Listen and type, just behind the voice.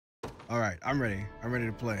All right, I'm ready. I'm ready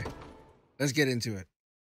to play. Let's get into it.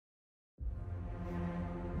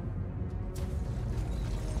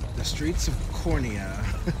 The streets of Cornea.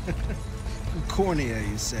 Cornea,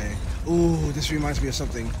 you say? Ooh, this reminds me of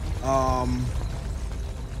something. Oh,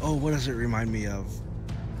 what does it remind me of?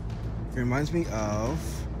 It reminds me of...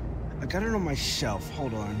 I got it on my shelf.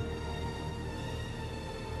 Hold on.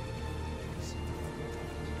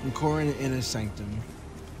 Unicorn in a Sanctum.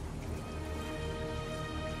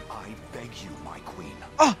 I beg you, my queen.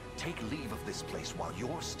 Ah! Take leave of this place while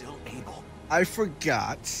you're still able. I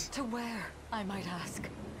forgot. To where, I might ask?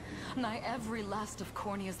 Nigh every last of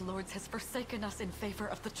Cornea's lords has forsaken us in favor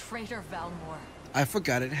of the traitor Valmor. I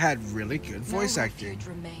forgot it had really good voice no acting. refuge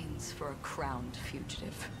remains for a crowned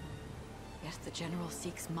fugitive. Yet the general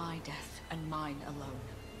seeks my death and mine alone.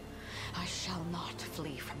 I shall not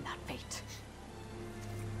flee from that fate.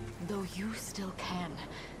 Though you still can,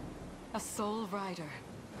 a sole rider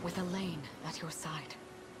with Alain at your side.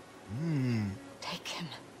 Take him,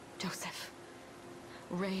 Joseph.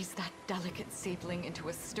 Raise that delicate seedling into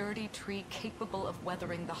a sturdy tree capable of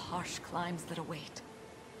weathering the harsh climes that await.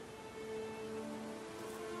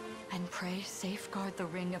 And pray safeguard the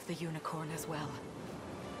ring of the unicorn as well.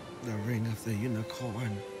 The ring of the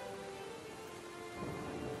unicorn.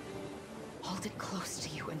 Hold it close to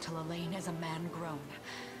you until Alain is a man grown.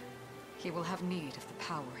 He will have need of the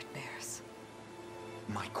power it bears.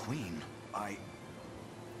 My queen,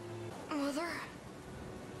 Mother?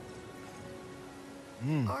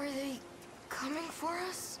 Are they coming for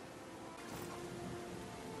us?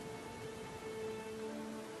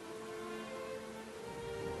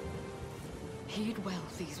 Heed well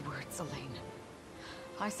these words, Alain.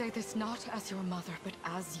 I say this not as your mother, but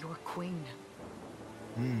as your queen.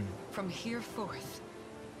 From here forth,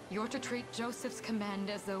 you're to treat Joseph's command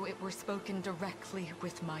as though it were spoken directly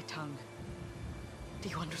with my tongue. Do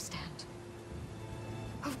you understand?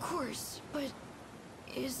 Of course, but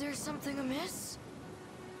is there something amiss?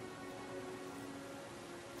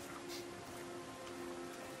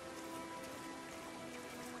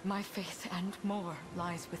 My faith and more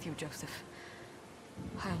lies with you, Joseph.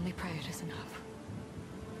 I only pray it is enough.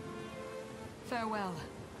 Farewell,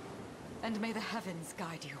 and may the heavens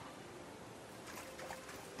guide you.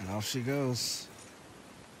 And off she goes.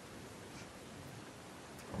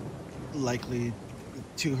 Likely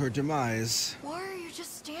to her demise. Why are you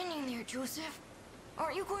just standing there, Joseph?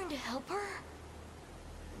 Aren't you going to help her?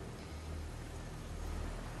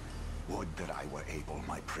 would that I were able,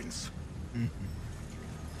 my prince.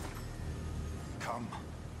 Come,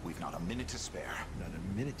 we've not a minute to spare. Not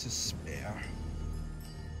a minute to spare.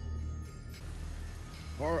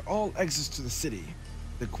 Bar all exits to the city.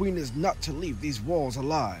 The queen is not to leave these walls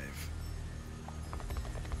alive.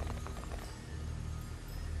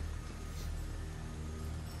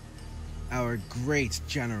 Our great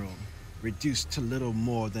general, reduced to little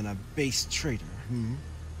more than a base traitor,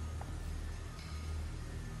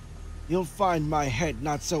 You'll find my head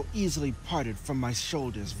not so easily parted from my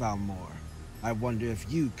shoulders, Valmor. I wonder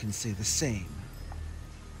if you can say the same.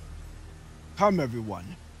 Come,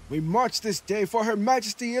 everyone. We march this day for Her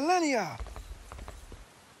Majesty Elenia!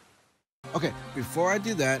 Okay, before I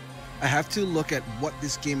do that, I have to look at what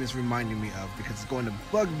this game is reminding me of, because it's going to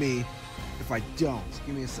bug me if I don't.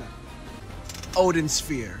 Give me a sec. Odin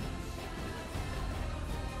Sphere.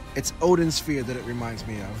 It's Odin Sphere that it reminds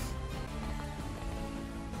me of.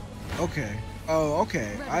 Okay. Oh,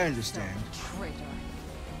 okay. I understand. Traitor.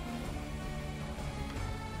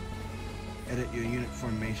 Edit your unit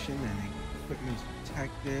formation and equipment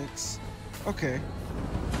tactics. Okay.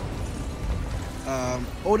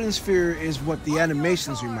 Odin Sphere is what the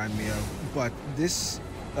animations remind me of, but this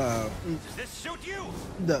Does this suit you?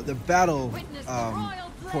 the battle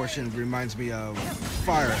portion reminds me of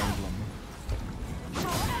Fire Emblem.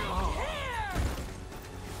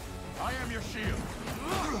 I am your shield.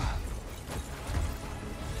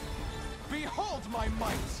 Behold my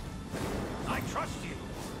might. I trust you.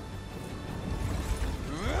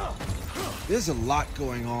 There's a lot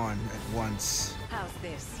going on at once. How's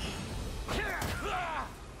this?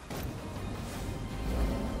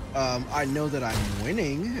 I know that I'm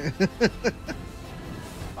winning.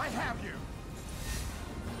 I have you.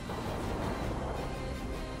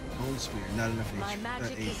 Bone Spear, not enough HP. My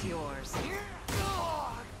magic is yours.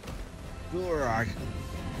 Glurak.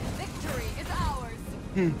 Victory is ours.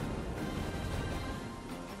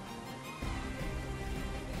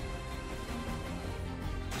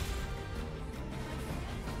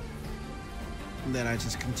 And then I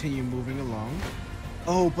just continue moving along.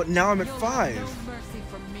 Oh, but now I'm at 5. No mercy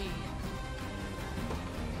from me.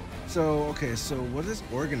 So, okay, so what does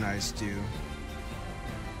Organize do?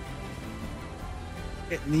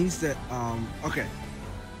 It means that okay.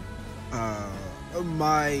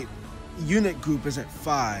 My unit group is at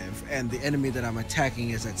 5, and the enemy that I'm attacking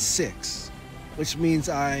is at 6, which means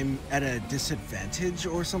I'm at a disadvantage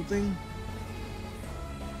or something.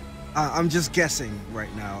 I'm just guessing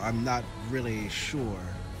right now. I'm not really sure.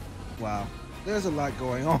 Wow, there's a lot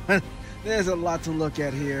going on. There's a lot to look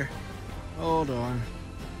at here. Hold on.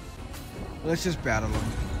 Let's just battle them.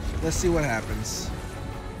 Let's see what happens.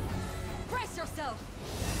 Brace yourself.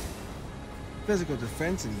 Physical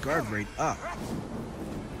defense and guard rate up.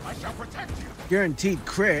 I shall protect you. Guaranteed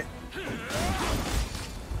crit.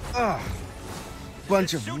 Ugh.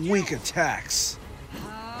 Bunch of weak attacks.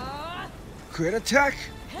 Crit attack?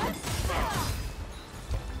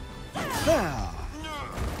 Ah.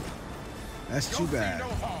 That's too bad.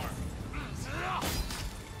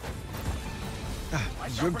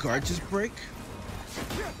 Does your guard just break?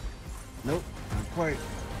 Nope, not quite.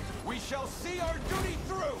 We shall see our duty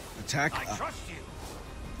through. Attack I up. trust you.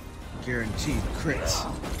 Guaranteed crits.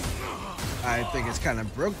 I think it's kind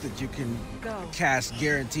of broke that you can cast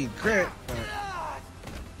guaranteed crit, but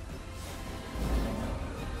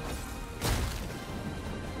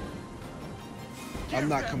I'm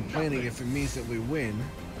not complaining if it means that we win.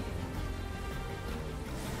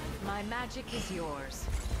 My magic is yours.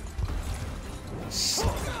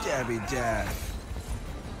 Stabby dab.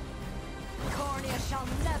 Cornea shall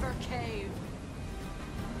never cave.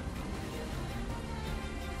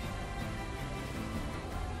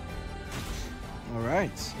 All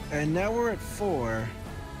right, and now we're at 4.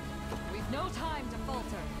 We've no time to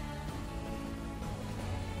falter.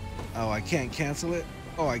 Oh, I can't cancel it?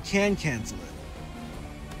 Oh, I can cancel it.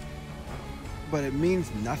 But it means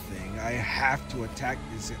nothing. I have to attack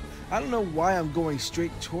these. I don't know why I'm going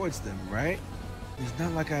straight towards them, right? It's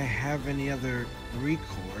not like I have any other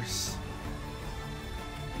recourse.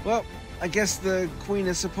 Well, I guess the queen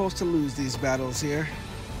is supposed to lose these battles here.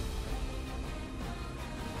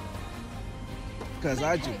 Because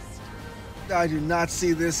I do not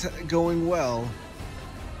see this going well.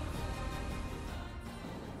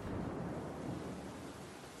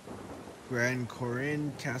 Grand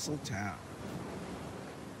Corinne Castle Town.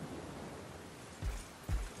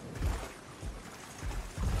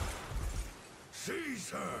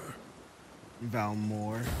 Caesar!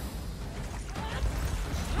 Valmore.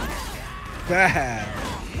 Bad.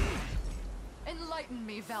 Enlighten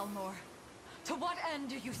me, Valmore. To what end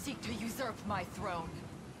do you seek to usurp my throne?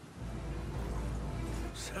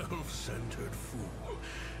 Self-centered fool.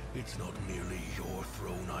 It's not merely your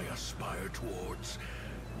throne I aspire towards.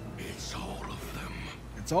 It's all of them.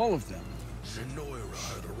 It's all of them.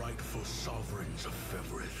 Zenoiran are the rightful sovereigns of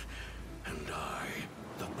Fevrith, and I,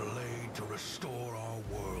 the blade to restore our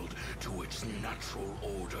world to its natural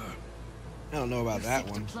order. I don't know about that You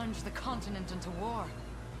seek one. to plunge the continent into war.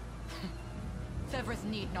 Fevrith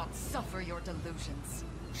need not suffer your delusions.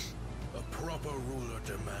 A proper ruler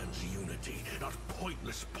demands unity, not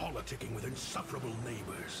pointless politicking with insufferable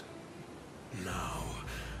neighbors. Now,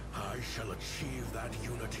 I shall achieve that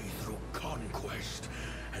unity through conquest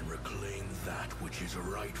and reclaim that which is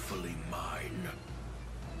rightfully mine.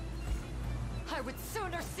 I would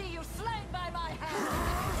sooner see you slain by my hand!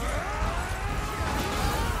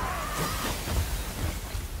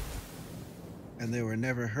 And they were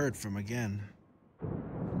never heard from again.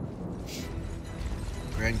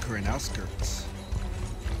 Grand Corinne outskirts.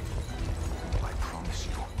 I promise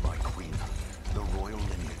you, my queen, the royal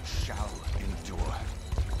lineage shall endure.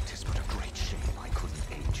 'Tis but a great shame I couldn't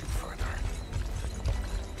aid you further.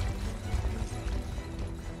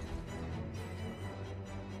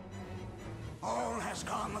 All has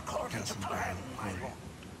gone according to plan, my lord.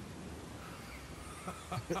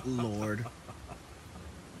 Lord.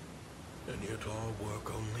 And yet our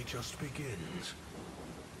work only just begins.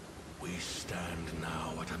 We stand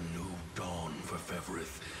now at a new dawn for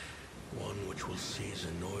Fevrith, one which will see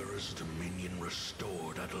Zenoiran's dominion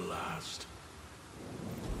restored at last.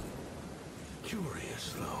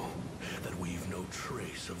 Curious, though, that we've no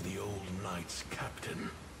trace of the old knight's captain.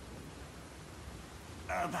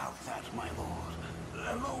 About that, my lord.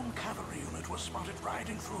 A lone cavalry unit was spotted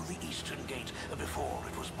riding through the eastern gate before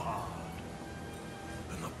it was barred.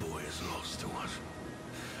 And the boy is lost to us.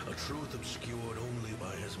 A truth obscured only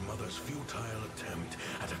by his mother's futile attempt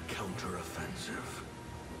at a counter-offensive.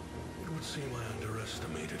 It would seem I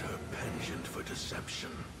underestimated her penchant for deception.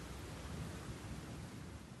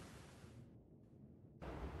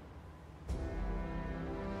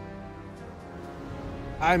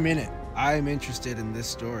 I'm in it. I'm interested in this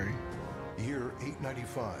story. Year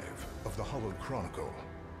 895 of the Hallowed Chronicle.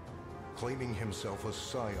 Claiming himself a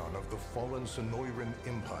scion of the fallen Zenoiran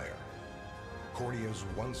Empire, Cornia's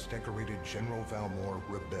once decorated General Valmor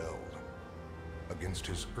rebelled against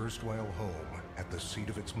his erstwhile home at the seat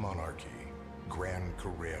of its monarchy, Gran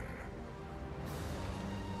Corinne.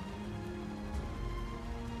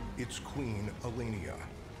 Its queen, Alania,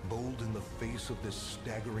 bold in the face of this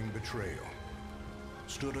staggering betrayal,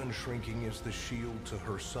 stood unshrinking as the shield to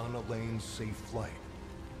her son Alain's safe flight,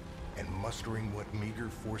 and mustering what meager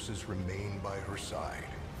forces remained by her side,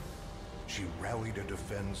 she rallied a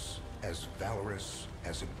defense as valorous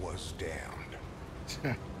as it was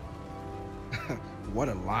damned. What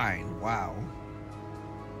a line, wow.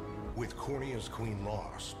 With Cornia's queen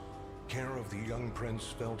lost, care of the young prince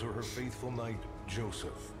fell to her faithful knight,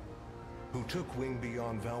 Joseph, who took wing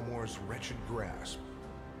beyond Valmor's wretched grasp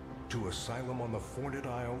to asylum on the Forned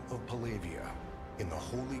Isle of Palavia in the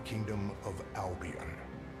Holy Kingdom of Albion.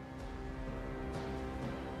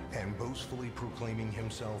 And boastfully proclaiming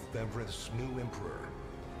himself Bevrith's new emperor,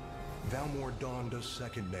 Valmor donned a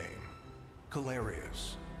second name,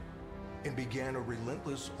 Calarius, and began a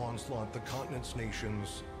relentless onslaught the continent's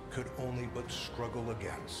nations could only but struggle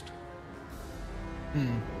against.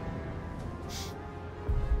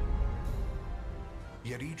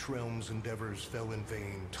 Yet each realm's endeavors fell in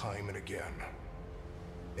vain time and again,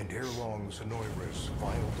 and ere long Zenoiran's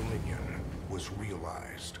vile dominion was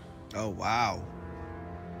realized. Oh, wow.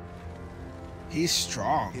 He's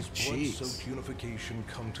strong. His blood-soaked unification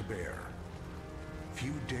come to bear.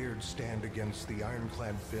 Few dared stand against the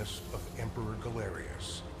ironclad fist of Emperor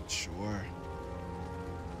Galerius. Sure.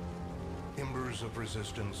 Embers of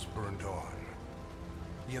resistance burned on.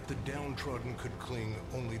 Yet the downtrodden could cling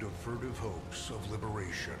only to furtive hopes of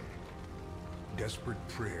liberation. Desperate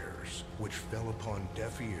prayers which fell upon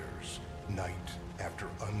deaf ears night after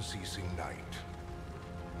unceasing night.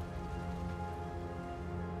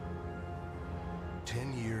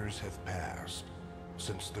 10 years have passed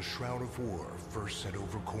since the Shroud of War first set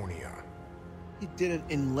over Cornia. He did it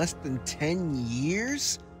in less than 10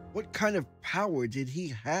 years? What kind of power did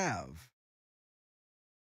he have?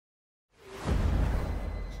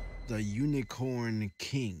 The Unicorn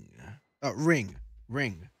King. Ring.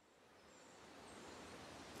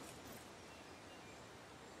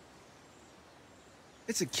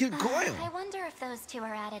 It's a cute coil. I wonder if those two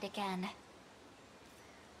are at it again.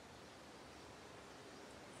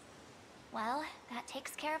 Well, that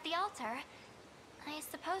takes care of the altar. I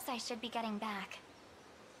suppose I should be getting back.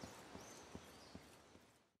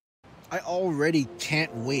 I already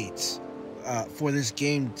can't wait for this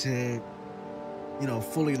game to,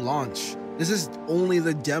 fully launch. This is only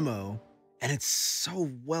the demo, and it's so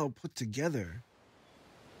well put together.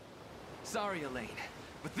 Sorry, Alain,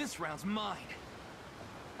 but this round's mine.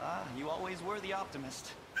 You always were the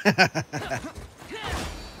optimist.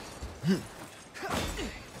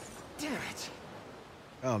 Damn it.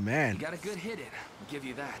 Oh, man. You got a good hit in, I'll give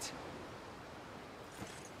you that.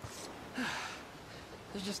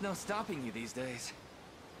 There's just no stopping you these days.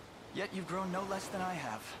 Yet you've grown no less than I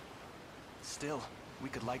have. Still, we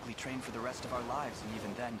could likely train for the rest of our lives, and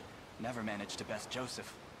even then, never manage to best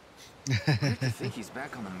Joseph. Weird to think he's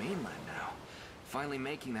back on the mainland now. Finally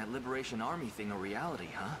making that Liberation Army thing a reality,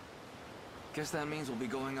 huh? Guess that means we'll be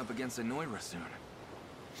going up against Zenoiran soon.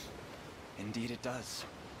 Indeed it does.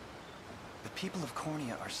 The people of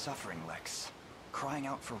Cornia are suffering, Lex, crying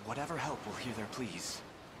out for whatever help will hear their pleas.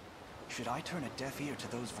 Should I turn a deaf ear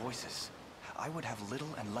to those voices, I would have little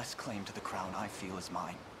and less claim to the crown I feel is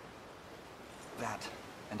mine. That,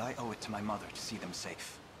 and I owe it to my mother to see them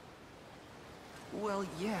safe. Well,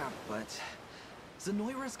 yeah, but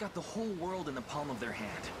Zenoiran's got the whole world in the palm of their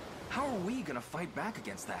hand. How are we gonna fight back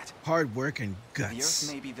against that? Hard work and The guts.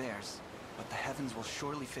 earth may be theirs, but the heavens will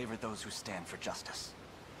surely favor those who stand for justice.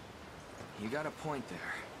 You got a point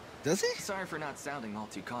there. Does he? Sorry for not sounding all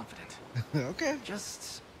too confident. Okay.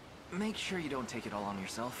 Just make sure you don't take it all on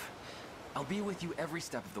yourself. I'll be with you every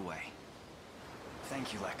step of the way.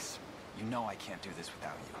 Thank you, Lex. You know I can't do this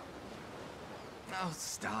without you. Oh,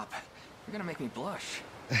 stop. You're gonna make me blush.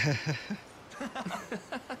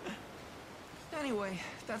 Anyway,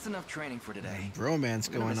 that's enough training for today. Bromance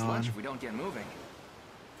We're gonna going miss on. lunch if we don't get moving.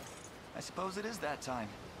 I suppose it is that time.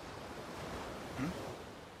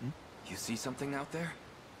 You see something out there?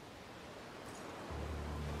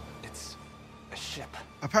 It's a ship.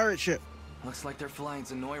 A pirate ship. Looks like they're flying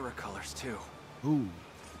Zenoiran colors too. Ooh.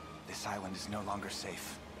 This island is no longer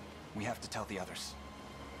safe. We have to tell the others.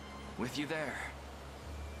 With you there.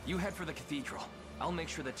 You head for the cathedral. I'll make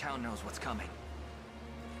sure the town knows what's coming.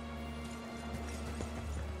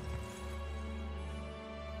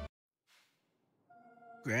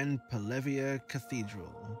 Grand Palavia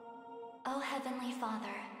Cathedral. O Heavenly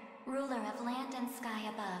Father, ruler of land and sky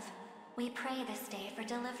above, we pray this day for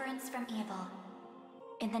deliverance from evil.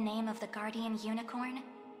 In the name of the guardian unicorn,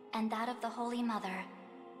 and that of the Holy Mother.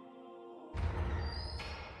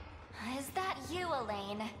 Is that you,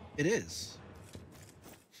 Alain? It is.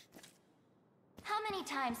 How many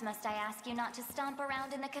times must I ask you not to stomp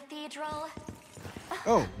around in the cathedral?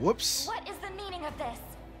 Oh, whoops. What is the meaning of this?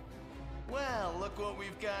 Well, look what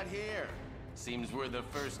we've got here. Seems we're the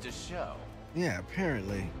first to show. Yeah,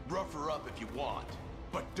 apparently. Rough her up if you want,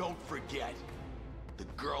 but don't forget, the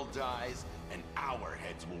girl dies and our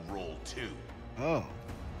heads will roll too. Oh,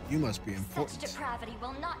 you must be important. Such depravity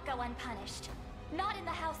will not go unpunished. Not in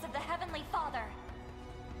the house of the Heavenly Father.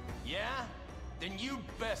 Yeah? Then you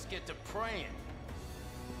best get to praying.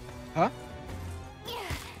 Huh?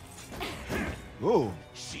 Oh.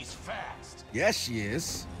 She's fast. Yes, she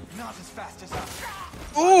is. Not as fast as us.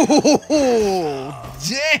 Oh,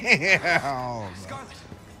 damn! Scarlet,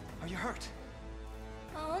 are you hurt?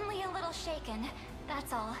 Only a little shaken,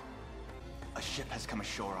 that's all. A ship has come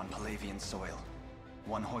ashore on Palavian soil.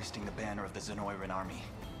 One hoisting the banner of the Zenoiran army.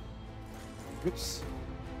 Oops.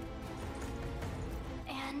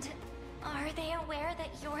 And are they aware that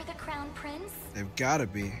you're the Crown Prince? They've gotta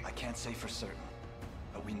be. I can't say for certain,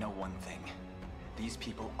 but we know one thing. These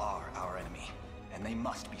people are our enemy, and they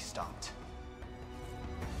must be stopped.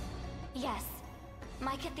 Yes.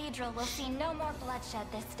 My cathedral will see no more bloodshed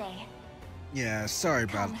this day. Yeah, sorry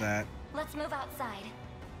about Come, that. Let's move outside.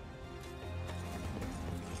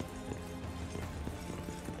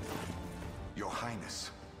 Your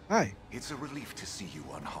Highness. Hi. It's a relief to see you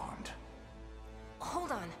unharmed.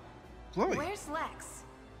 Hold on. Chloe. Where's Lex?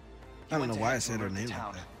 I don't He know went to why I head said her toward the name like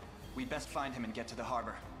town. that. We best find him and get to the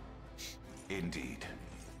harbor. Indeed.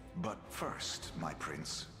 But first, my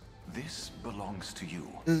prince, this belongs to you.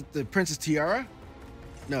 Is it the Princess Tiara?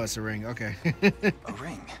 No, it's a ring. Okay. A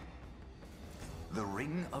ring? The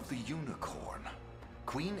Ring of the Unicorn.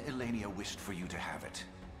 Queen Elenia wished for you to have it.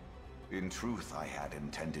 In truth, I had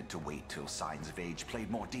intended to wait till signs of age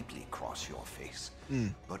played more deeply across your face.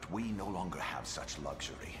 But we no longer have such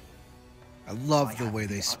luxury. I love I the have way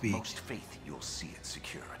they speak. utmost faith you'll see it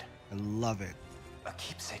secured. I love it. A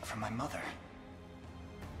keepsake from my mother.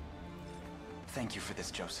 Thank you for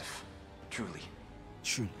this, Joseph. Truly.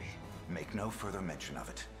 Truly. Make no further mention of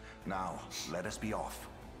it. Now, let us be off.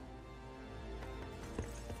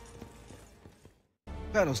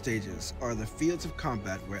 Battle stages are the fields of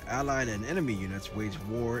combat where allied and enemy units wage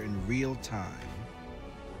war in real time.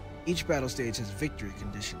 Each battle stage has victory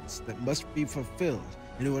conditions that must be fulfilled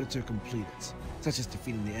in order to complete it, such as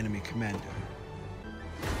defeating the enemy commander.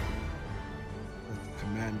 At the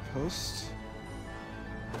command post.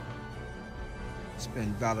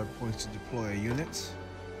 Spend valor points to deploy a unit.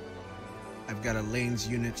 I've got Elaine's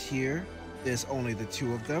unit here. There's only the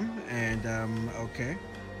two of them, and okay.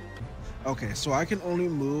 Okay, so I can only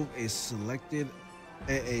move a selected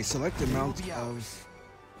amount of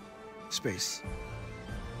space.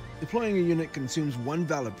 Deploying a unit consumes 1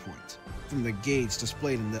 valor point from the gauge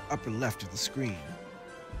displayed in the upper left of the screen.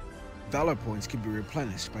 Valor points can be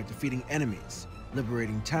replenished by defeating enemies,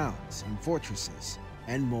 liberating towns and fortresses,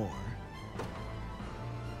 and more.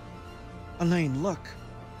 Alain, look!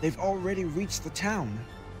 They've already reached the town.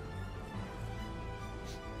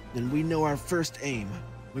 Then we know our first aim.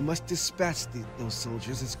 We must dispatch those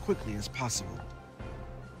soldiers as quickly as possible.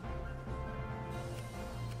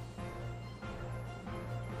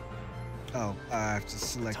 Oh, I have to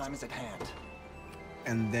select. Time is at hand.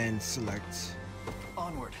 And then select.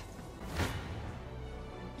 Onward.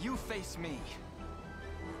 You face me.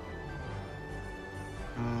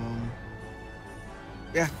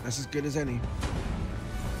 Yeah, that's as good as any.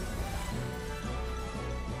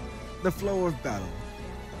 The flow of battle.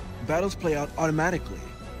 Battles play out automatically,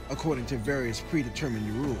 according to various predetermined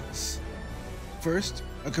rules. First,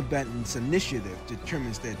 a combatant's initiative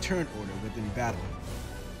determines their turn order within battle.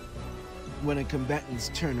 When a combatant's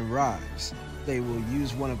turn arrives, they will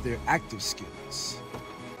use one of their active skills.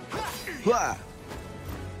 Blah!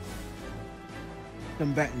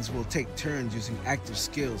 Combatants will take turns using active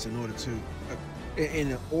skills in order to,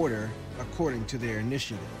 in order according to their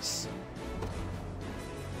initiatives.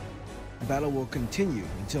 Battle will continue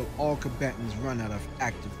until all combatants run out of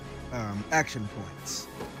active action points.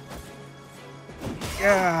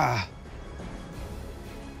 Yeah.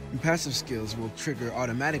 And passive skills will trigger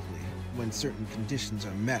automatically when certain conditions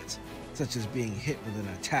are met, such as being hit with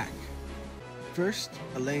an attack. First,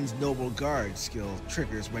 Alain's Noble Guard skill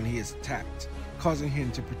triggers when he is attacked, causing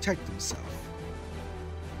him to protect himself.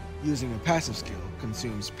 Using a passive skill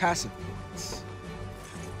consumes passive points.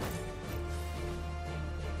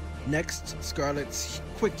 Next, Scarlet's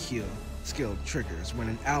Quick Heal skill triggers when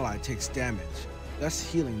an ally takes damage, thus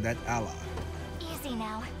healing that ally. Easy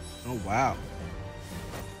now. Oh wow.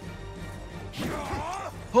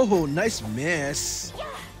 Oh, nice miss.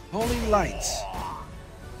 Holy light.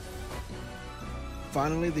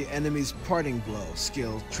 Finally, the enemy's parting blow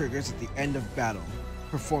skill triggers at the end of battle,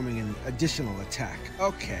 performing an additional attack.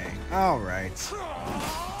 Okay, alright.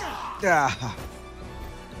 Ah.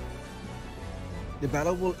 The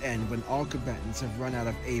battle will end when all combatants have run out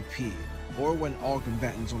of AP, or when all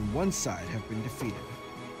combatants on one side have been defeated.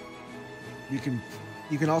 You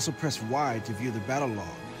can also press Y to view the battle log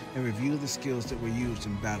and review the skills that were used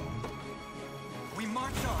in battle. We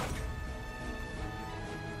march on.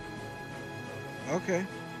 Okay.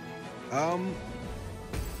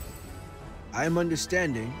 I'm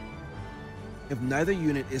understanding. If neither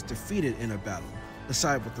unit is defeated in a battle, the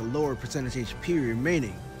side with the lower percentage HP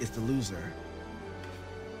remaining is the loser.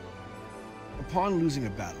 Upon losing a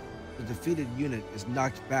battle, the defeated unit is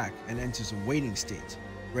knocked back and enters a waiting state,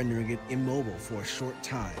 rendering it immobile for a short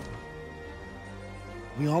time.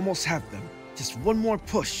 We almost have them. Just one more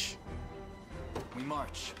push. We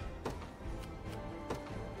march.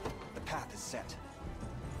 The path is set.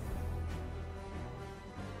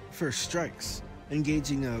 First strikes.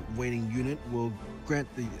 Engaging a waiting unit will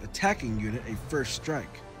grant the attacking unit a first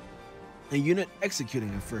strike. A unit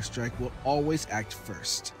executing a first strike will always act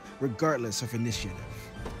first, regardless of initiative.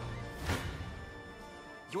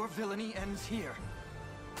 Your villainy ends here.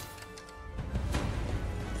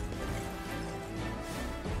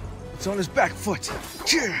 It's on his back foot.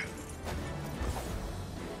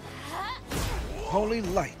 Holy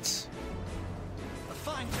light. A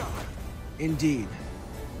fine job. Indeed.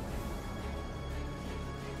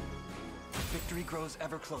 Victory grows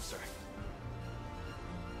ever closer.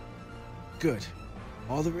 Good.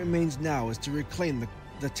 All that remains now is to reclaim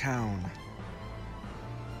the town.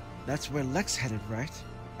 That's where Lex headed, right?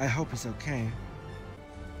 I hope he's okay.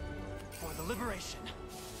 For the liberation.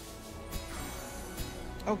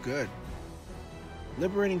 Oh, good.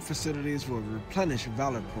 Liberating facilities will replenish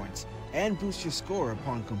Valor points and boost your score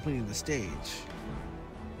upon completing the stage.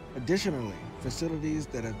 Additionally, facilities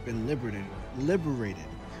that have been liberated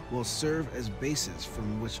will serve as bases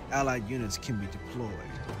from which allied units can be deployed.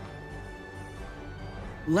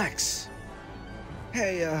 Lex!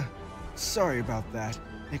 Hey, sorry about that.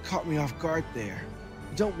 It caught me off guard there.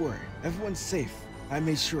 Don't worry, everyone's safe. I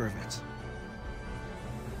made sure of it.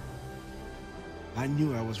 I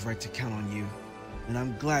knew I was right to count on you, and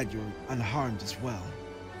I'm glad you're unharmed as well.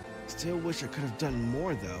 Still wish I could have done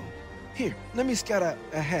more, though. Here, let me scout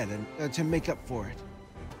ahead and to make up for it.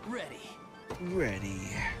 Ready. Ready.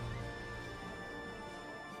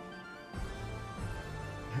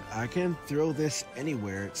 I can throw this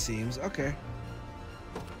anywhere, it seems. Okay.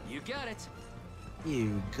 You got it.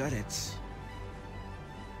 You got it.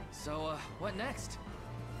 So, what next?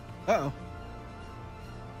 Uh-oh.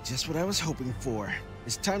 Just what I was hoping for.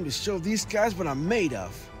 It's time to show these guys what I'm made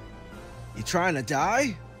of. You trying to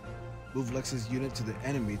die? Move Lex's unit to the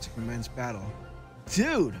enemy to commence battle.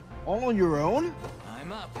 Dude, all on your own?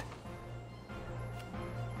 I'm up.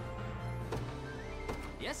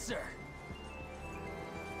 Yes, sir.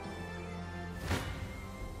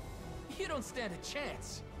 You don't stand a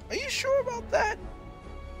chance. Are you sure about that?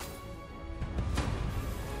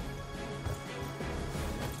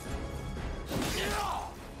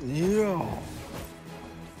 Yeah.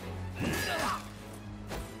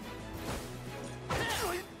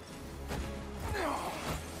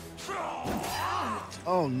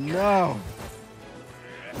 Oh no.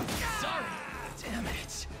 Sorry. Damn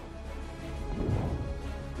it.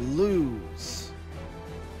 Lose.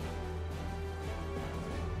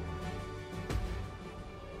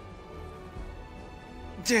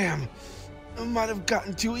 Damn. I might have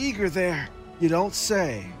gotten too eager there. You don't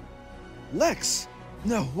say. Lex!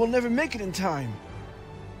 No, we'll never make it in time.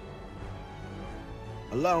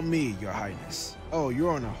 Allow me, Your Highness. Oh,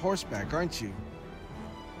 you're on a horseback, aren't you?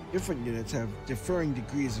 Different units have differing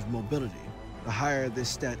degrees of mobility. The higher this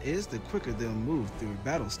stat is, the quicker they'll move through a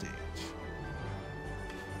battle stage.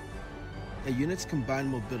 A unit's combined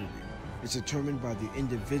mobility is determined by the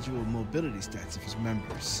individual mobility stats of its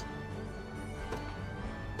members.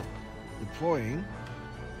 Deploying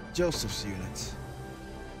Joseph's unit.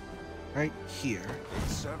 Right here. In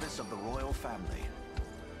service of the royal family.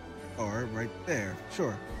 Or right there.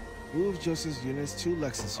 Sure. Move Joseph's units to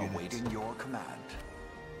Lex's unit. Awaiting your command.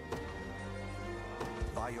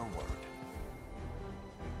 By your word.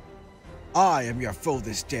 I am your foe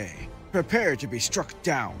this day. Prepare to be struck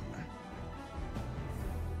down.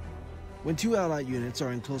 When two allied units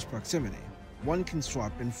are in close proximity, one can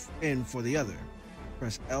swap in for the other.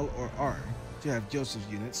 Press L or R to have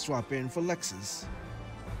Joseph's unit swap in for Lex's.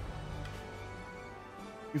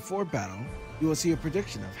 Before battle, you will see a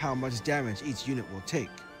prediction of how much damage each unit will take.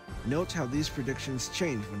 Note how these predictions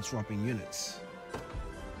change when swapping units.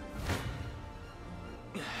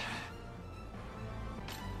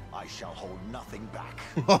 I shall hold nothing back.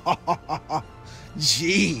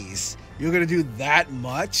 Jeez, you're gonna do that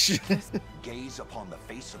much? Gaze upon the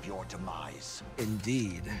face of your demise.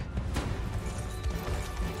 Indeed.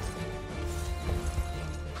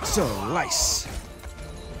 So, Lice.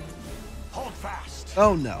 Hold fast.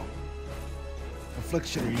 Oh no.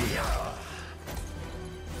 Affliction or you.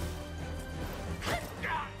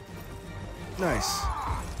 Nice.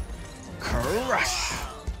 Crush.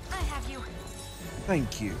 I have you.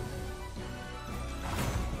 Thank you.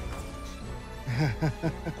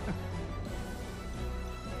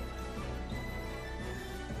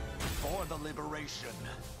 For the liberation.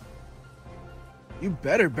 You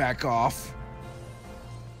better back off.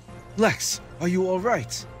 Lex, are you all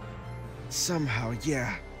right? Somehow,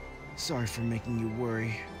 yeah. Sorry for making you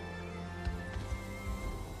worry.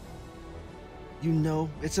 You know,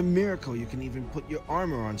 it's a miracle you can even put your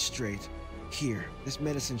armor on straight. Here, this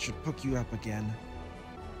medicine should hook you up again.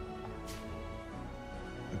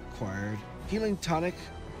 Acquired. Healing tonic.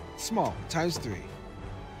 Small, ×3.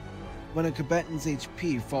 When a combatant's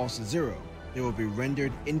HP falls to 0, they will be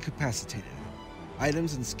rendered incapacitated.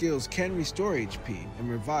 Items and skills can restore HP and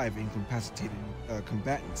revive incapacitated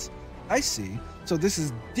combatants. I see. So this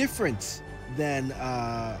is different than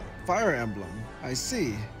Fire Emblem. I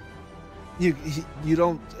see. You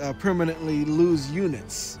don't permanently lose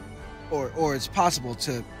units, or it's possible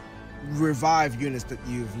to revive units that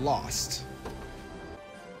you've lost.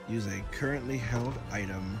 Use a currently held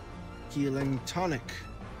item. Healing tonic.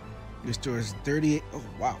 Restores 30. Oh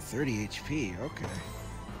wow, 30 HP. Okay.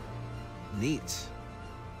 Neat.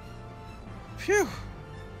 Phew.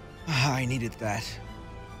 I needed that.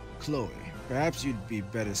 Chloe, perhaps you'd be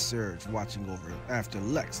better served watching over after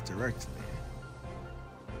Lex directly.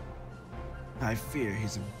 I fear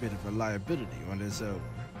he's a bit of a liability on his own.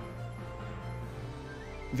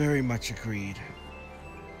 Very much agreed.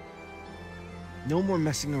 No more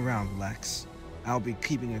messing around, Lex. I'll be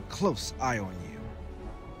keeping a close eye on you.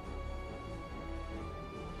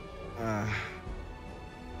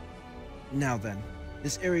 Now then,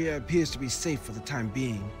 this area appears to be safe for the time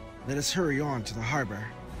being. Let us hurry on to the harbor.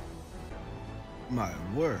 My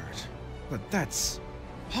word, but that's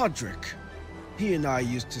Hodrick. He and I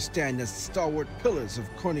used to stand as stalwart pillars of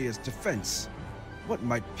Cornia's defense. What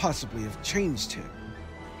might possibly have changed him?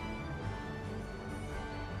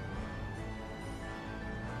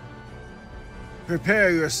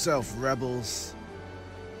 Prepare yourself, rebels.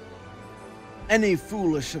 Any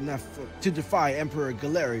foolish enough to defy Emperor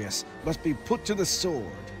Galerius must be put to the sword.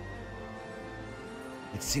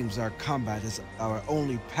 It seems our combat is our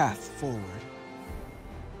only path forward.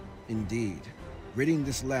 Indeed, ridding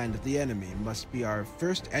this land of the enemy must be our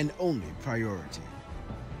first and only priority.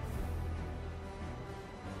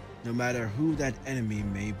 No matter who that enemy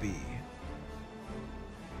may be.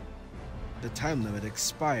 The time limit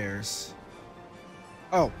expires.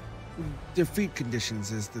 Oh, defeat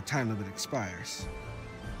conditions as the time limit expires.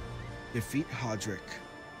 Defeat Hodrick.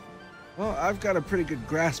 Well, I've got a pretty good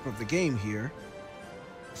grasp of the game here.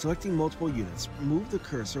 Selecting multiple units. Move the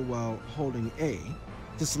cursor while holding A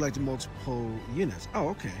to select multiple units. Oh,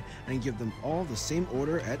 okay. And give them all the same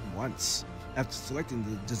order at once. After selecting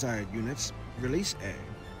the desired units, release A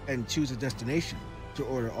and choose a destination to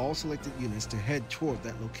order all selected units to head toward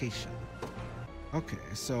that location. Okay,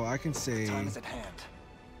 so I can say... The time is at hand.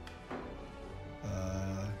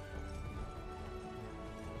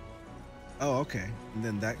 Oh, okay. And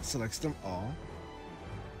then that selects them all.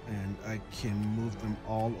 And I can move them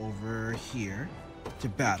all over here to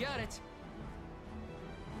battle. Got it.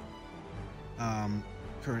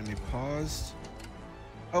 Currently paused.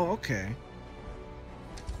 Oh, okay.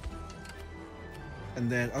 And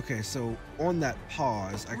then, okay, so on that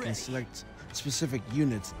pause, I can select specific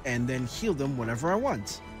units and then heal them whenever I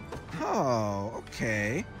want. Oh,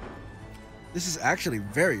 okay. This is actually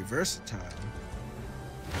very versatile.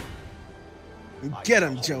 Get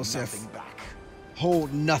him, Joseph.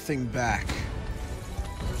 Hold nothing back.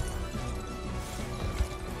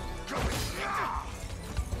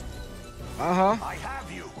 Uh-huh. I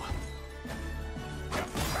have you.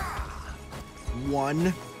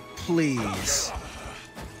 One, please.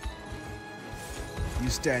 You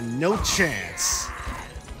stand no chance.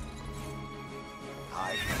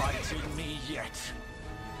 I fighting me yet.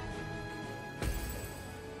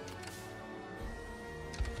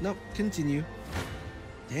 Nope, continue.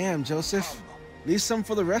 Damn, Joseph. Leave some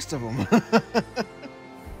for the rest of them.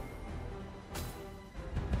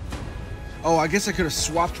 Oh, I guess I could have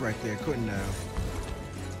swapped right there, couldn't I?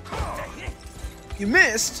 You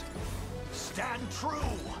missed. Stand true.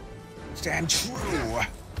 Stand true.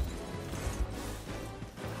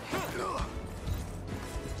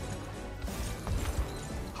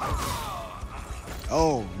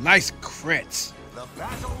 Oh, nice crit. The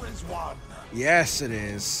battle is won. Yes, it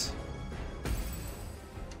is.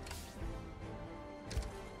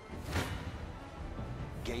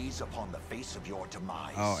 Gaze upon the face of your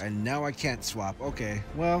demise. Oh, and now I can't swap. Okay,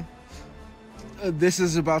 well, this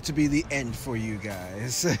is about to be the end for you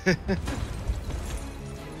guys.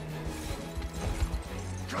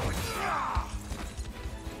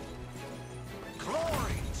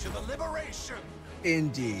 Glory to the liberation.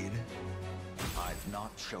 Indeed. I've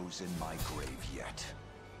not chosen my grave yet.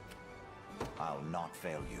 I'll not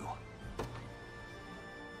fail you.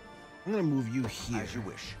 I'm gonna move you here. As you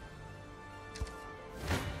wish.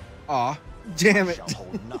 Aw, damn it. Shall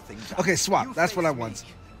hold nothing back. Okay, swap. That's what I want.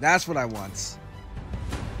 That's what I want.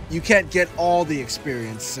 You can't get all the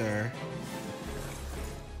experience, sir.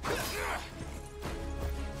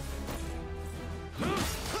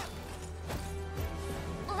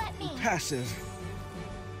 Let me. Passive.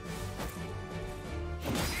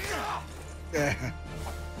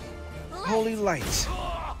 Holy light.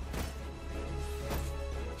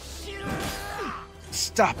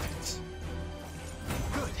 Stop it.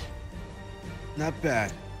 Good. Not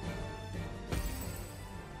bad.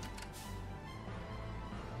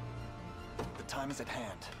 The time is at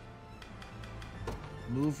hand.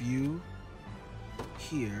 Move you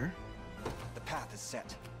here. The path is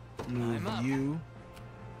set. Move you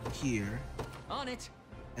here. On it.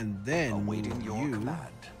 And then awaiting move your you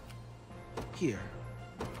command. here.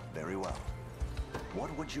 Very well.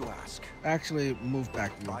 What would you ask? Actually, move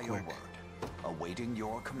back real By your quick. word, awaiting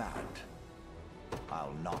your command.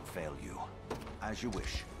 I'll not fail you. As you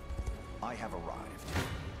wish. I have arrived.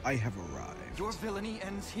 I have arrived. Your villainy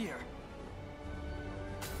ends here.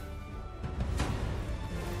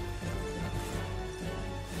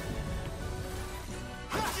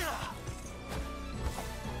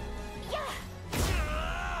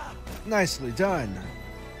 Nicely done.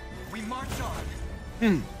 We march on.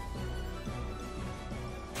 Hmm.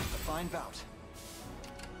 A fine bout.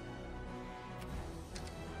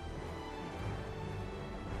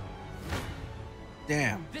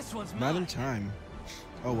 Damn. This one's Not in mine. time.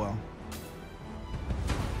 Oh well.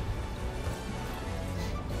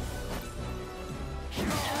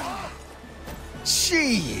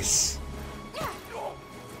 Jeez.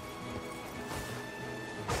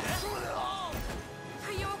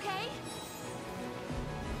 Are you okay?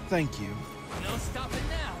 Thank you. No stopping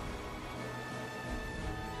now.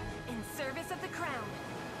 In service of the crown.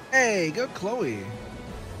 Hey, go Chloe.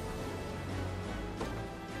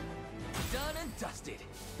 Done and dusted.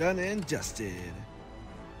 Done and dusted.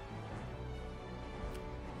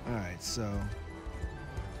 Alright, so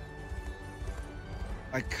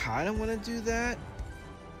I kind of want to do that.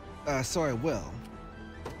 So I will.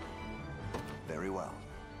 Very well.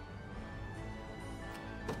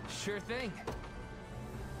 Sure thing.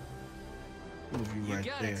 Move you You right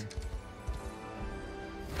got there. it.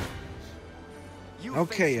 You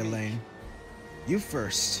Okay, face me. Elaine. You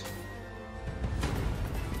first.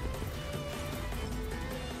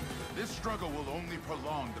 This struggle will only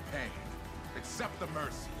prolong the pain. Accept the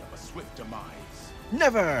mercy of a swift demise.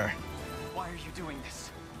 Never! Why are you doing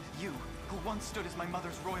this? You, who once stood as my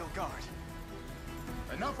mother's royal guard.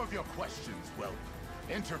 Enough of your questions, Whelp.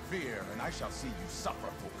 Interfere, and I shall see you suffer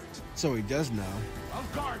for it. So he does know. I'll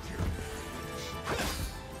guard you.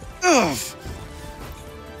 Ugh!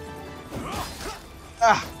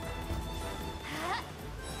 Ah!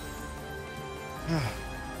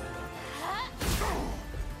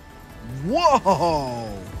 Whoa!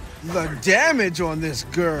 The damage on this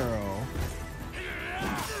girl.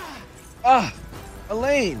 Ah!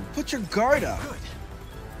 Elaine, put your guard up. Good.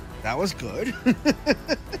 That was good.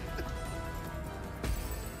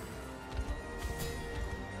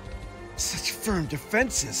 Such firm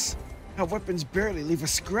defenses. Our weapons barely leave a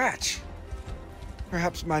scratch.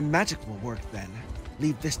 Perhaps my magic will work then.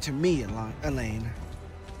 Leave this to me, Elaine.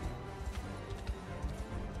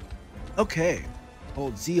 Okay.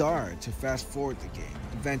 Hold ZR to fast forward the game,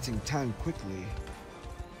 advancing time quickly.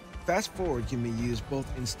 Fast forward can be used both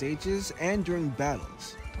in stages and during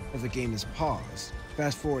battles. If the game is paused,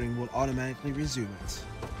 fast forwarding will automatically resume it.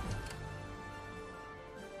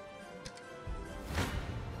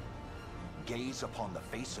 Gaze upon the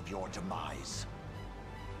face of your demise.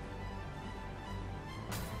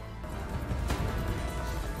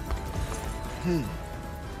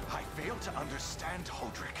 I fail to understand,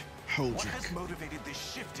 Hodrick. What has motivated this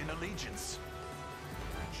shift in allegiance?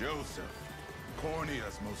 Joseph,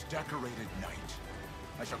 Cornea's most decorated knight.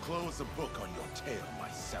 I shall close the book on your tale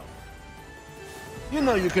myself. You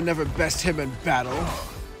know you can never best him in battle.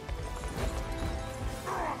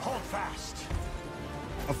 Hold fast.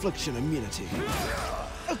 Affliction immunity.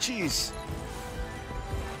 Oh, jeez.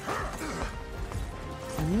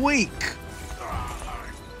 Weak.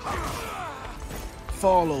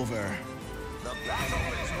 Fall over. The battle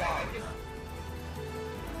is won.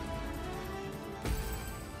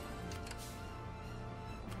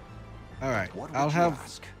 All right, I'll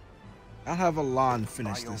have Alain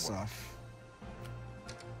finish this off.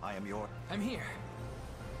 I'm here.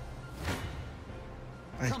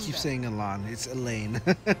 I keep saying Alain. It's Alain.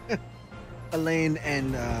 Alain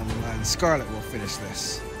and Scarlet will finish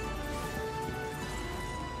this.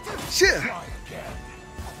 Shit!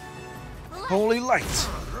 Holy light.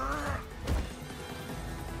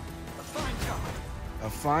 A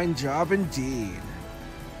fine job indeed.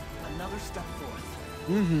 Another step forth.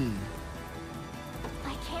 Mm-hmm.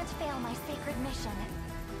 I can't fail my sacred mission.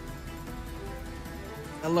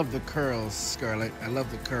 I love the curls, Scarlet. I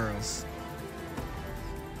love the curls.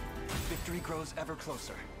 Victory grows ever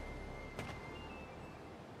closer.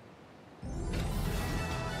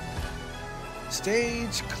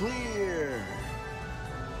 Stage clear.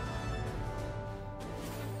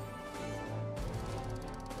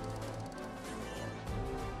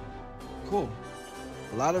 Cool.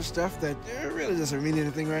 A lot of stuff that really doesn't mean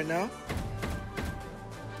anything right now.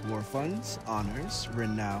 War funds, honors,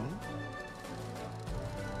 renown.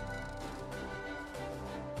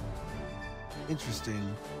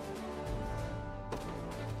 Interesting.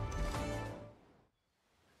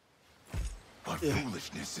 What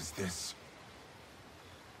foolishness is this?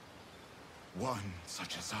 One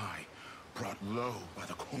such as I, brought low by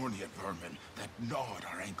the Cornea vermin that gnawed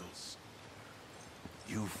our ankles.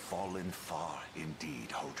 You've fallen far indeed,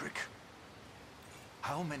 Hodrick.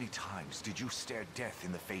 How many times did you stare death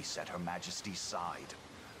in the face at Her Majesty's side?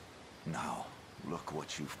 Now, look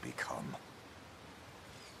what you've become.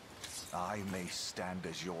 I may stand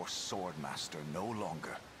as your swordmaster no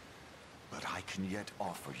longer, but I can yet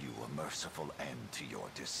offer you a merciful end to your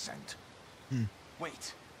descent.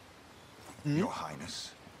 Wait. Your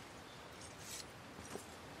Highness.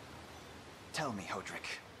 Tell me,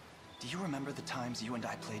 Hodrick. Do you remember the times you and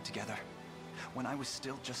I played together? When I was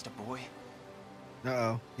still just a boy?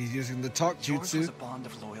 Uh-oh. He's using the talk Yours jutsu. was a bond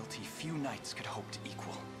of loyalty few knights could hope to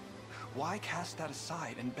equal. Why cast that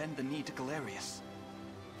aside and bend the knee to Galerius?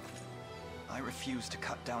 I refuse to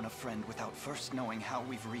cut down a friend without first knowing how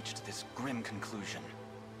we've reached this grim conclusion.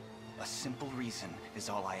 A simple reason is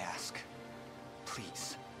all I ask.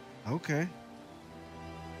 Please. Okay.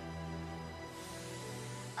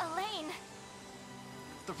 Alain!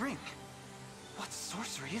 The ring! What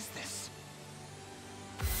sorcery is this?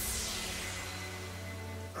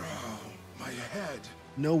 Oh, my head.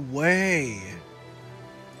 No way.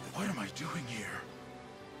 What am I doing here?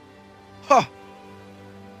 Huh.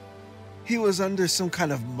 He was under some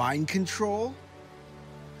kind of mind control?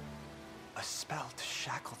 A spell to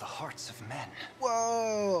shackle the hearts of men.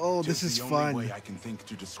 Whoa. Oh, this is the fun. only way I can think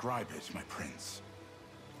to describe it, my prince.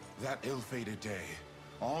 That ill-fated day,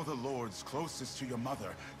 all the lords closest to your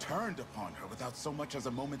mother turned upon her without so much as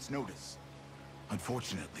a moment's notice.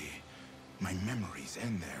 Unfortunately, my memories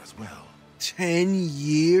end there as well. 10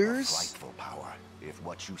 years? A frightful power, if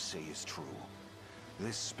what you say is true.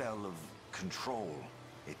 This spell of control,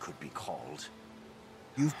 it could be called.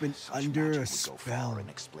 You've been Such under magic a would go spell. far in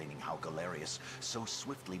explaining how Galerius so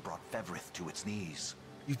swiftly brought Fevrith to its knees.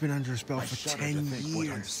 You've been under a spell I for shudder 10 to think what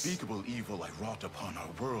years. unspeakable evil I wrought upon our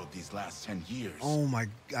world these last 10 years. Oh my,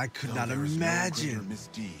 I could Though not there is no greater imagine.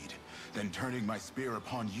 misdeed than turning my spear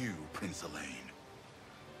upon you, Prince Alain.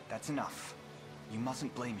 That's enough. You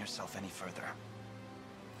mustn't blame yourself any further.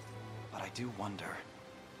 But I do wonder,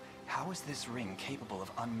 how is this ring capable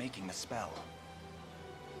of unmaking the spell?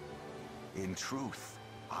 In truth,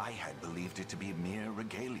 I had believed it to be mere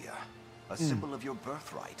regalia, a symbol of your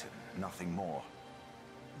birthright and nothing more.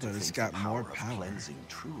 To But it's think got the more power power. of cleansing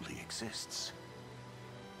truly exists.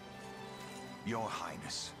 Your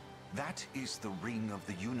Highness, that is the Ring of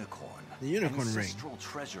the Unicorn. The Unicorn Ring. Ancestral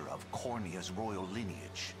treasure of Cornea's royal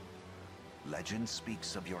lineage. Legend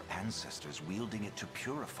speaks of your ancestors wielding it to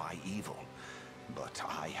purify evil, but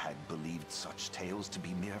I had believed such tales to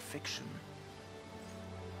be mere fiction.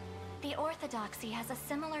 The Orthodoxy has a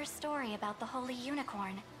similar story about the Holy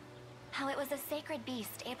Unicorn. How it was a sacred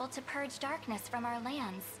beast able to purge darkness from our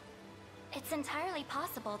lands. It's entirely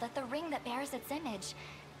possible that the ring that bears its image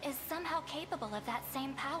is somehow capable of that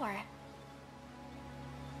same power.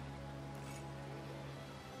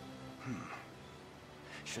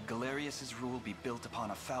 Should Galerius's rule be built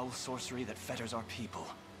upon a foul sorcery that fetters our people,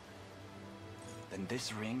 then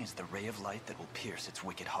this ring is the ray of light that will pierce its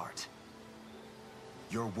wicked heart.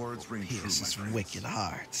 Your words ring true, Pierce his my prince. wicked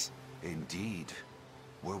heart. Indeed.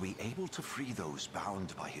 Were we able to free those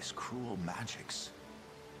bound by his cruel magics?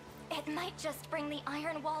 It might just bring the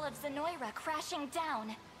iron wall of Zenoiran crashing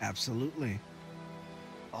down. Absolutely.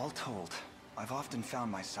 All told, I've often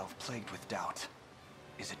found myself plagued with doubt.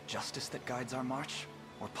 Is it justice that guides our march,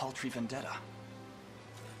 or paltry vendetta?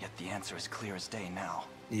 Yet the answer is clear as day now.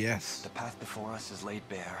 Yes. The path before us is laid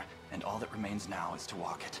bare, and all that remains now is to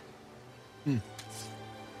walk it.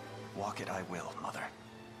 Walk it I will, Mother.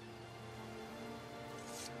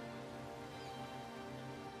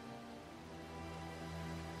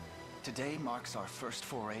 Today marks our first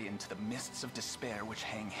foray into the mists of despair which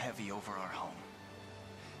hang heavy over our home.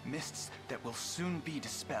 Mists that will soon be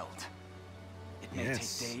dispelled. It may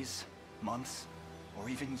take days, months, or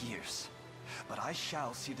even years, but I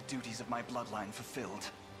shall see the duties of my bloodline fulfilled,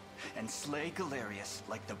 and slay Galerius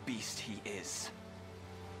like the beast he is.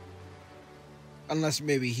 Unless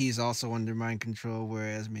maybe he's also under mind control,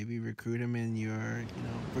 whereas maybe recruit him in your,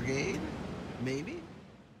 brigade? Maybe?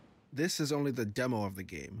 This is only the demo of the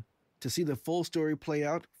game. To see the full story play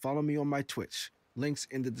out, follow me on my Twitch. Links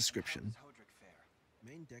in the description.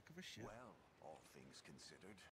 Main deck of a ship. Well, all things considered.